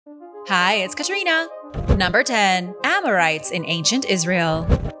Hi, it's Katrina. Number 10. Amorites in ancient Israel.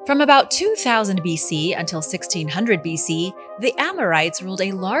 From about 2000 BC until 1600 BC, the Amorites ruled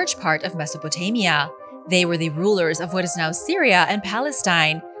a large part of Mesopotamia. They were the rulers of what is now Syria and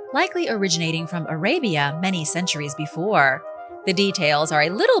Palestine, likely originating from Arabia many centuries before. The details are a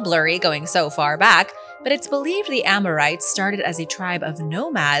little blurry going so far back, but it's believed the Amorites started as a tribe of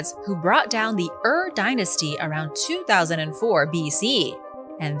nomads who brought down the Dynasty around 2004 BC.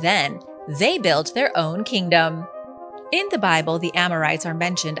 And then they built their own kingdom. In the Bible, the Amorites are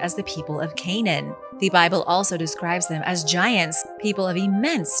mentioned as the people of Canaan. The Bible also describes them as giants, people of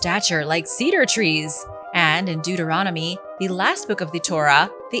immense stature like cedar trees. And in Deuteronomy, the last book of the Torah,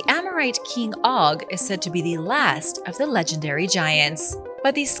 the Amorite king Og is said to be the last of the legendary giants.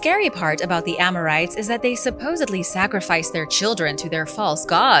 But the scary part about the Amorites is that they supposedly sacrificed their children to their false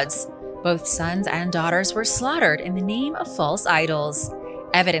gods. Both sons and daughters were slaughtered in the name of false idols.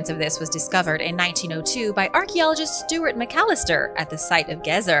 Evidence of this was discovered in 1902 by archaeologist Stuart McAllister at the site of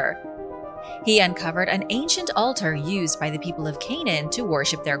Gezer. He uncovered an ancient altar used by the people of Canaan to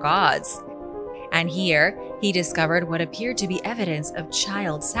worship their gods. And here, he discovered what appeared to be evidence of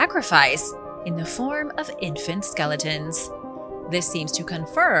child sacrifice in the form of infant skeletons. This seems to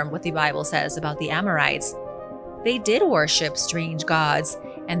confirm what the Bible says about the Amorites. They did worship strange gods,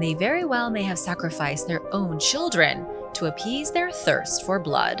 and they very well may have sacrificed their own children to appease their thirst for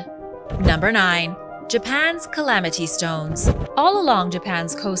blood. Number 9. Japan's Calamity Stones. All along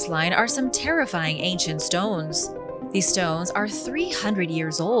Japan's coastline are some terrifying ancient stones. These stones are 300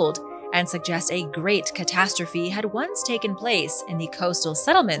 years old and suggest a great catastrophe had once taken place in the coastal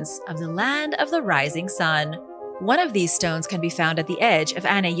settlements of the land of the rising sun. One of these stones can be found at the edge of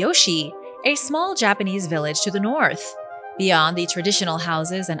Anayoshi, a small Japanese village to the north. Beyond the traditional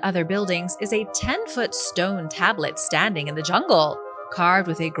houses and other buildings is a 10-foot stone tablet standing in the jungle, carved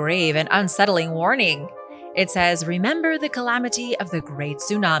with a grave and unsettling warning. It says, "Remember the calamity of the great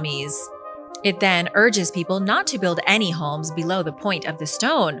tsunamis." It then urges people not to build any homes below the point of the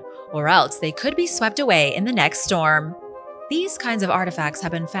stone, or else they could be swept away in the next storm. These kinds of artifacts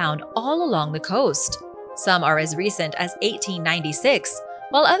have been found all along the coast. Some are as recent as 1896,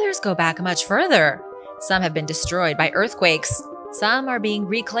 while others go back much further. Some have been destroyed by earthquakes. Some are being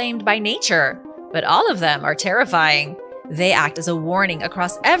reclaimed by nature. But all of them are terrifying. They act as a warning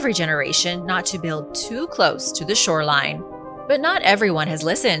across every generation not to build too close to the shoreline. But not everyone has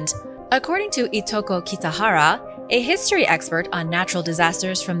listened. According to Itoko Kitahara, a history expert on natural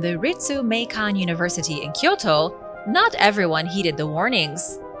disasters from the Ritsu Meikan University in Kyoto, not everyone heeded the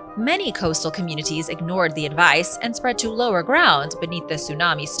warnings. Many coastal communities ignored the advice and spread to lower ground beneath the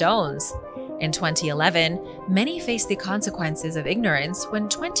tsunami stones. In 2011, many faced the consequences of ignorance when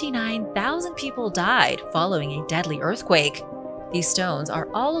 29,000 people died following a deadly earthquake. These stones are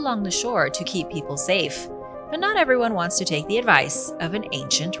all along the shore to keep people safe, but not everyone wants to take the advice of an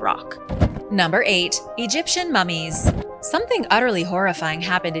ancient rock. Number 8. Egyptian mummies. Something utterly horrifying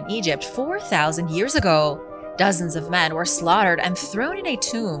happened in Egypt 4,000 years ago. Dozens of men were slaughtered and thrown in a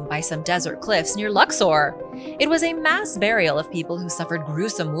tomb by some desert cliffs near Luxor. It was a mass burial of people who suffered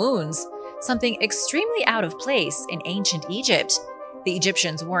gruesome wounds, something extremely out of place in ancient Egypt. The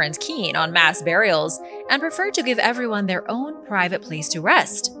Egyptians weren't keen on mass burials and preferred to give everyone their own private place to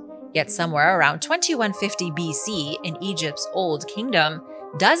rest. Yet somewhere around 2150 BC in Egypt's Old Kingdom,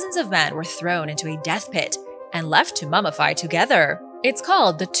 dozens of men were thrown into a death pit and left to mummify together. It's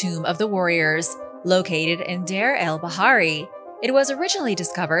called the Tomb of the Warriors, located in Deir el-Bahari. It was originally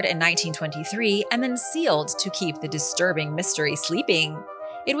discovered in 1923 and then sealed to keep the disturbing mystery sleeping.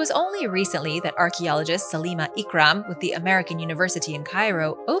 It was only recently that archaeologist Salima Ikram with the American University in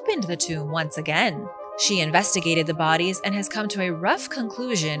Cairo opened the tomb once again. She investigated the bodies and has come to a rough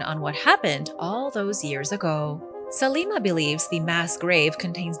conclusion on what happened all those years ago. Salima believes the mass grave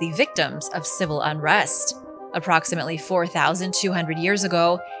contains the victims of civil unrest. Approximately 4,200 years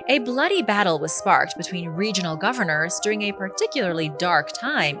ago, a bloody battle was sparked between regional governors during a particularly dark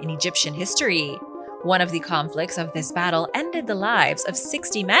time in Egyptian history. One of the conflicts of this battle ended the lives of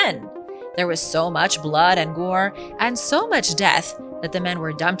 60 men. There was so much blood and gore and so much death that the men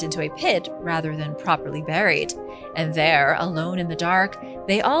were dumped into a pit rather than properly buried. And there, alone in the dark,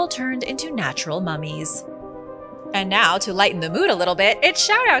 they all turned into natural mummies. And now, to lighten the mood a little bit, it's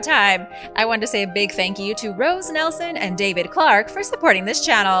shout-out time! I want to say a big thank you to Rose Nelson and David Clark for supporting this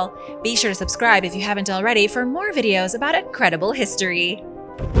channel. Be sure to subscribe if you haven't already for more videos about incredible history.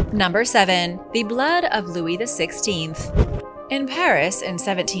 Number 7. The Blood of Louis XVI. In Paris in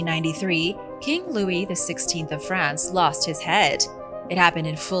 1793, King Louis XVI of France lost his head. It happened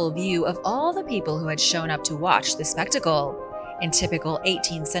in full view of all the people who had shown up to watch the spectacle. In typical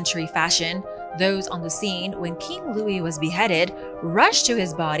 18th century fashion, those on the scene when King Louis was beheaded rushed to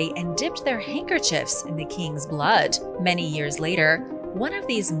his body and dipped their handkerchiefs in the king's blood. Many years later, one of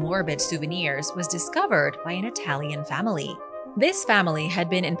these morbid souvenirs was discovered by an Italian family. This family had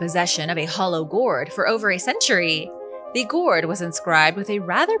been in possession of a hollow gourd for over a century. The gourd was inscribed with a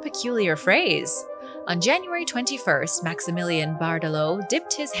rather peculiar phrase. On January 21st, Maximilien Bardelot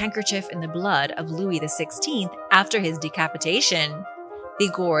dipped his handkerchief in the blood of Louis XVI after his decapitation. The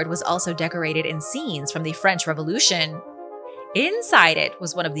gourd was also decorated in scenes from the French Revolution. Inside it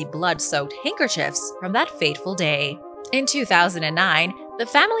was one of the blood-soaked handkerchiefs from that fateful day. In 2009, the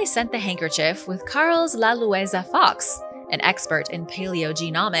family sent the handkerchief with Carles Lalueza Fox, an expert in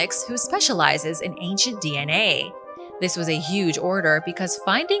paleogenomics who specializes in ancient DNA. This was a huge order because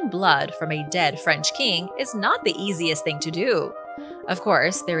finding blood from a dead French king is not the easiest thing to do. Of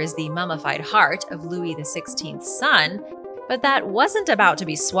course, there is the mummified heart of Louis XVI's son, but that wasn't about to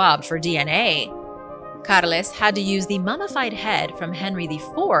be swabbed for DNA. Carles had to use the mummified head from Henry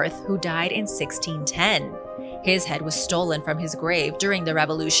IV, who died in 1610. His head was stolen from his grave during the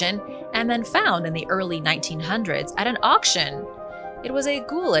Revolution and then found in the early 1900s at an auction. It was a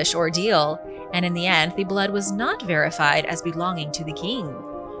ghoulish ordeal, and in the end, the blood was not verified as belonging to the king.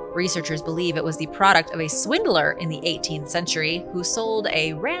 Researchers believe it was the product of a swindler in the 18th century who sold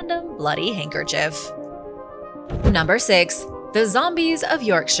a random bloody handkerchief. Number 6. The Zombies of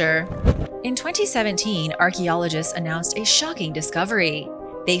Yorkshire. In 2017, archaeologists announced a shocking discovery.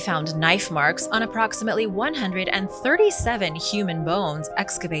 They found knife marks on approximately 137 human bones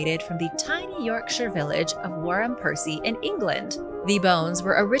excavated from the tiny Yorkshire village of Warham Percy in England. The bones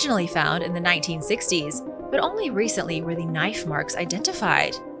were originally found in the 1960s, but only recently were the knife marks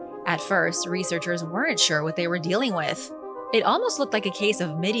identified. At first, researchers weren't sure what they were dealing with. It almost looked like a case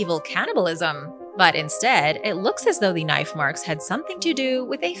of medieval cannibalism, but instead, it looks as though the knife marks had something to do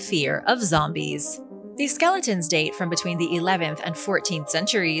with a fear of zombies. The skeletons date from between the 11th and 14th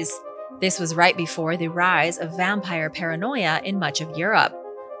centuries. This was right before the rise of vampire paranoia in much of Europe.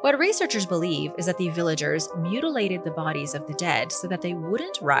 What researchers believe is that the villagers mutilated the bodies of the dead so that they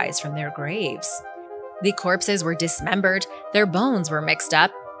wouldn't rise from their graves. The corpses were dismembered, their bones were mixed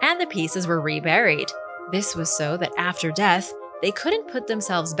up, and the pieces were reburied. This was so that after death, they couldn't put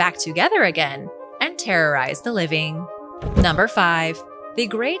themselves back together again and terrorize the living. Number 5. The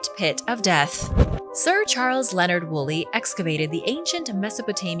Great Pit of Death. Sir Charles Leonard Woolley excavated the ancient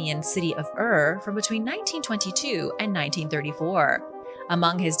Mesopotamian city of Ur from between 1922 and 1934.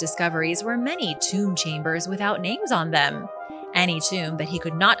 Among his discoveries were many tomb chambers without names on them. Any tomb that he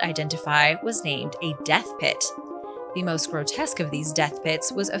could not identify was named a death pit. The most grotesque of these death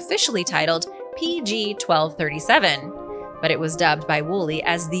pits was officially titled PG 1237, but it was dubbed by Woolley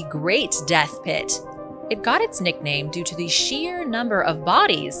as the Great Death Pit. It got its nickname due to the sheer number of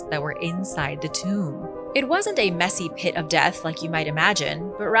bodies that were inside the tomb. It wasn't a messy pit of death like you might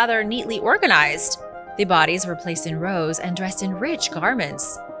imagine, but rather neatly organized. The bodies were placed in rows and dressed in rich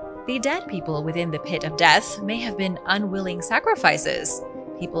garments. The dead people within the pit of death may have been unwilling sacrifices,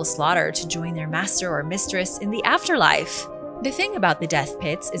 people slaughtered to join their master or mistress in the afterlife. The thing about the death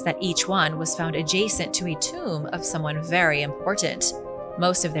pits is that each one was found adjacent to a tomb of someone very important.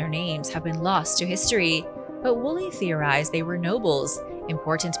 Most of their names have been lost to history, but Woolley theorized they were nobles,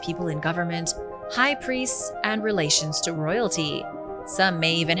 important people in government, high priests, and relations to royalty. Some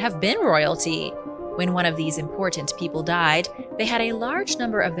may even have been royalty. When one of these important people died, they had a large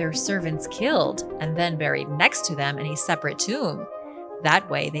number of their servants killed and then buried next to them in a separate tomb. That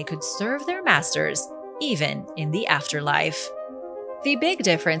way they could serve their masters, even in the afterlife. The big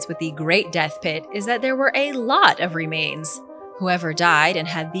difference with the Great Death Pit is that there were a lot of remains. Whoever died and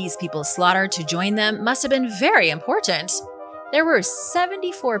had these people slaughtered to join them must have been very important. There were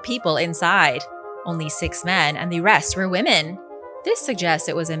 74 people inside, only 6 men and the rest were women. This suggests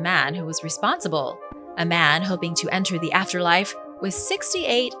it was a man who was responsible, a man hoping to enter the afterlife with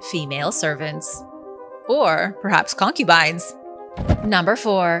 68 female servants. Or perhaps concubines. Number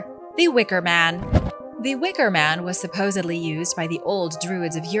 4. The Wicker Man. The Wicker Man was supposedly used by the old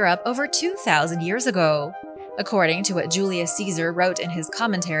Druids of Europe over 2,000 years ago. According to what Julius Caesar wrote in his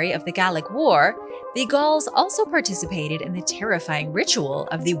commentary of the Gallic War, the Gauls also participated in the terrifying ritual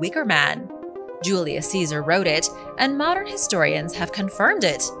of the Wicker Man. Julius Caesar wrote it, and modern historians have confirmed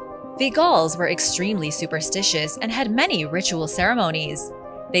it. The Gauls were extremely superstitious and had many ritual ceremonies.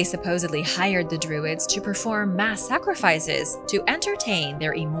 They supposedly hired the Druids to perform mass sacrifices to entertain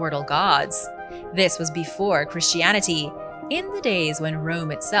their immortal gods. This was before Christianity, in the days when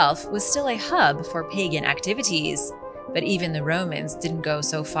Rome itself was still a hub for pagan activities. But even the Romans didn't go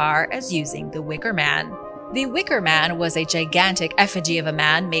so far as using the Wicker Man. The Wicker Man was a gigantic effigy of a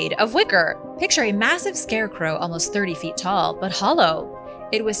man made of wicker. Picture a massive scarecrow almost 30 feet tall, but hollow.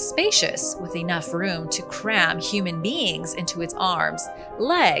 It was spacious, with enough room to cram human beings into its arms,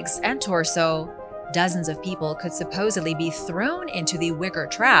 legs, and torso. Dozens of people could supposedly be thrown into the wicker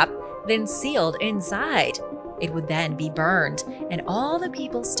trap, then sealed inside. It would then be burned, and all the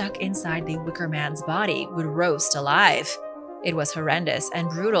people stuck inside the Wicker Man's body would roast alive. It was horrendous and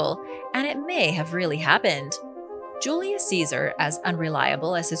brutal, and it may have really happened. Julius Caesar, as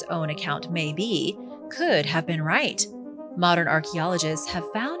unreliable as his own account may be, could have been right. Modern archaeologists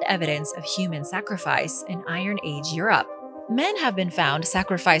have found evidence of human sacrifice in Iron Age Europe. Men have been found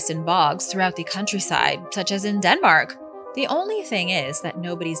sacrificed in bogs throughout the countryside, such as in Denmark. The only thing is that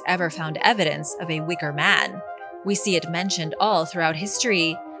nobody's ever found evidence of a Wicker Man. We see it mentioned all throughout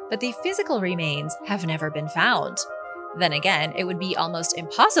history, but the physical remains have never been found. Then again, it would be almost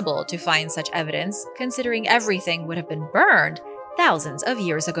impossible to find such evidence, considering everything would have been burned thousands of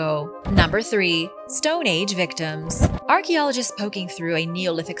years ago. Number 3. Stone Age victims. Archaeologists poking through a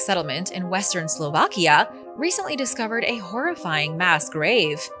Neolithic settlement in western Slovakia recently discovered a horrifying mass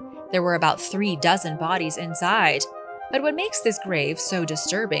grave. There were about 36 bodies inside. But what makes this grave so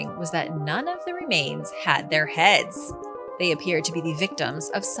disturbing was that none of the remains had their heads. They appeared to be the victims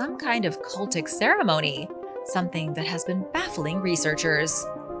of some kind of cultic ceremony, something that has been baffling researchers.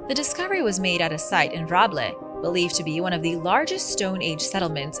 The discovery was made at a site in Rable, believed to be one of the largest Stone Age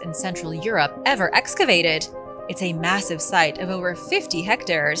settlements in Central Europe ever excavated. It's a massive site of over 50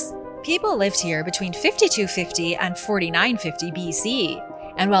 hectares. People lived here between 5250 and 4950 BC.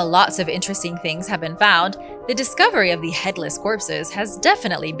 And while lots of interesting things have been found, the discovery of the headless corpses has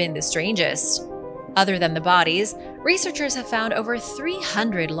definitely been the strangest. Other than the bodies, researchers have found over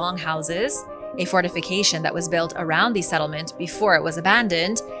 300 longhouses, a fortification that was built around the settlement before it was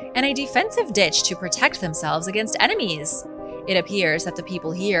abandoned, and a defensive ditch to protect themselves against enemies. It appears that the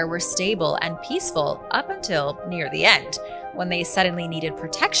people here were stable and peaceful up until near the end, when they suddenly needed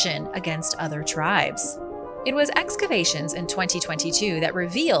protection against other tribes. It was excavations in 2022 that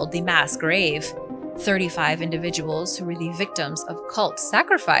revealed the mass grave. 35 individuals who were the victims of cult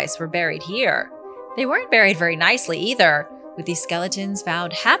sacrifice were buried here. They weren't buried very nicely either, with the skeletons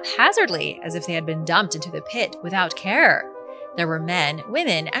found haphazardly as if they had been dumped into the pit without care. There were men,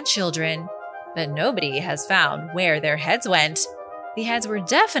 women, and children, but nobody has found where their heads went. The heads were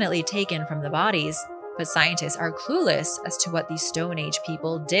definitely taken from the bodies, but scientists are clueless as to what the Stone Age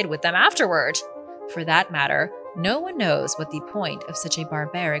people did with them afterward. For that matter, no one knows what the point of such a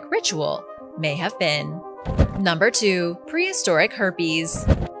barbaric ritual may have been. Number 2. Prehistoric herpes.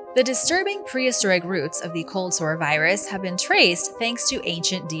 The disturbing prehistoric roots of the cold sore virus have been traced thanks to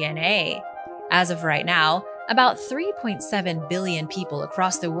ancient DNA. As of right now, about 3.7 billion people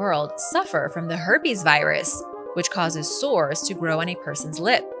across the world suffer from the herpes virus, which causes sores to grow on a person's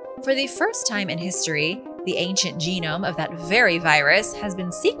lip. For the first time in history, the ancient genome of that very virus has been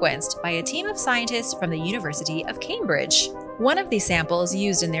sequenced by a team of scientists from the University of Cambridge. One of the samples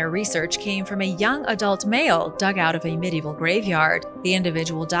used in their research came from a young adult male dug out of a medieval graveyard. The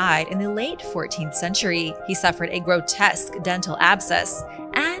individual died in the late 14th century. He suffered a grotesque dental abscess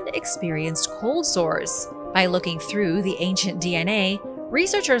and experienced cold sores. By looking through the ancient DNA,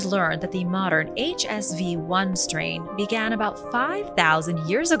 researchers learned that the modern HSV1 strain began about 5,000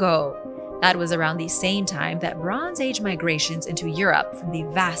 years ago. That was around the same time that Bronze Age migrations into Europe from the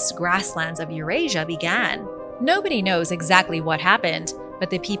vast grasslands of Eurasia began. Nobody knows exactly what happened, but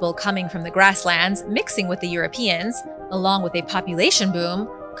the people coming from the grasslands mixing with the Europeans, along with a population boom,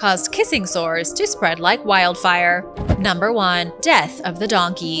 caused kissing sores to spread like wildfire. Number 1. Death of the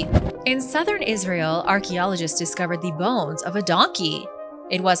donkey. In southern Israel, archaeologists discovered the bones of a donkey.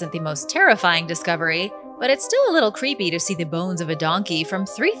 It wasn't the most terrifying discovery, but it's still a little creepy to see the bones of a donkey from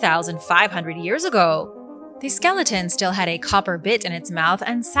 3,500 years ago. The skeleton still had a copper bit in its mouth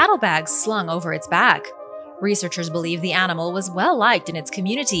and saddlebags slung over its back. Researchers believe the animal was well liked in its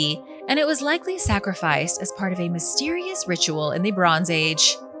community, and it was likely sacrificed as part of a mysterious ritual in the Bronze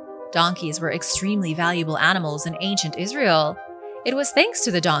Age. Donkeys were extremely valuable animals in ancient Israel. It was thanks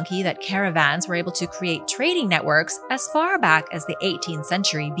to the donkey that caravans were able to create trading networks as far back as the 18th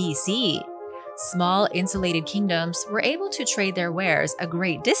century BC. Small, insulated kingdoms were able to trade their wares a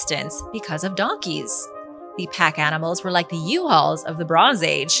great distance because of donkeys. The pack animals were like the U-Hauls of the Bronze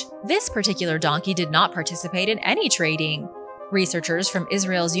Age. This particular donkey did not participate in any trading. Researchers from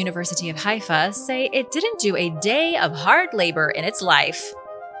Israel's University of Haifa say it didn't do a day of hard labor in its life.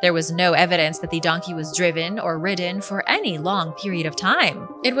 There was no evidence that the donkey was driven or ridden for any long period of time.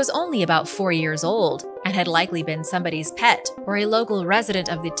 It was only about 4 years old and had likely been somebody's pet or a local resident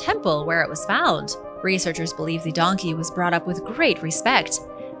of the temple where it was found. Researchers believe the donkey was brought up with great respect,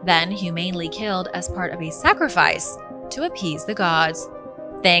 then humanely killed as part of a sacrifice to appease the gods.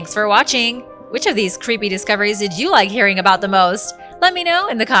 Thanks for watching! Which of these creepy discoveries did you like hearing about the most? Let me know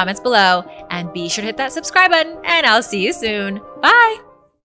in the comments below, and be sure to hit that subscribe button, and I'll see you soon. Bye!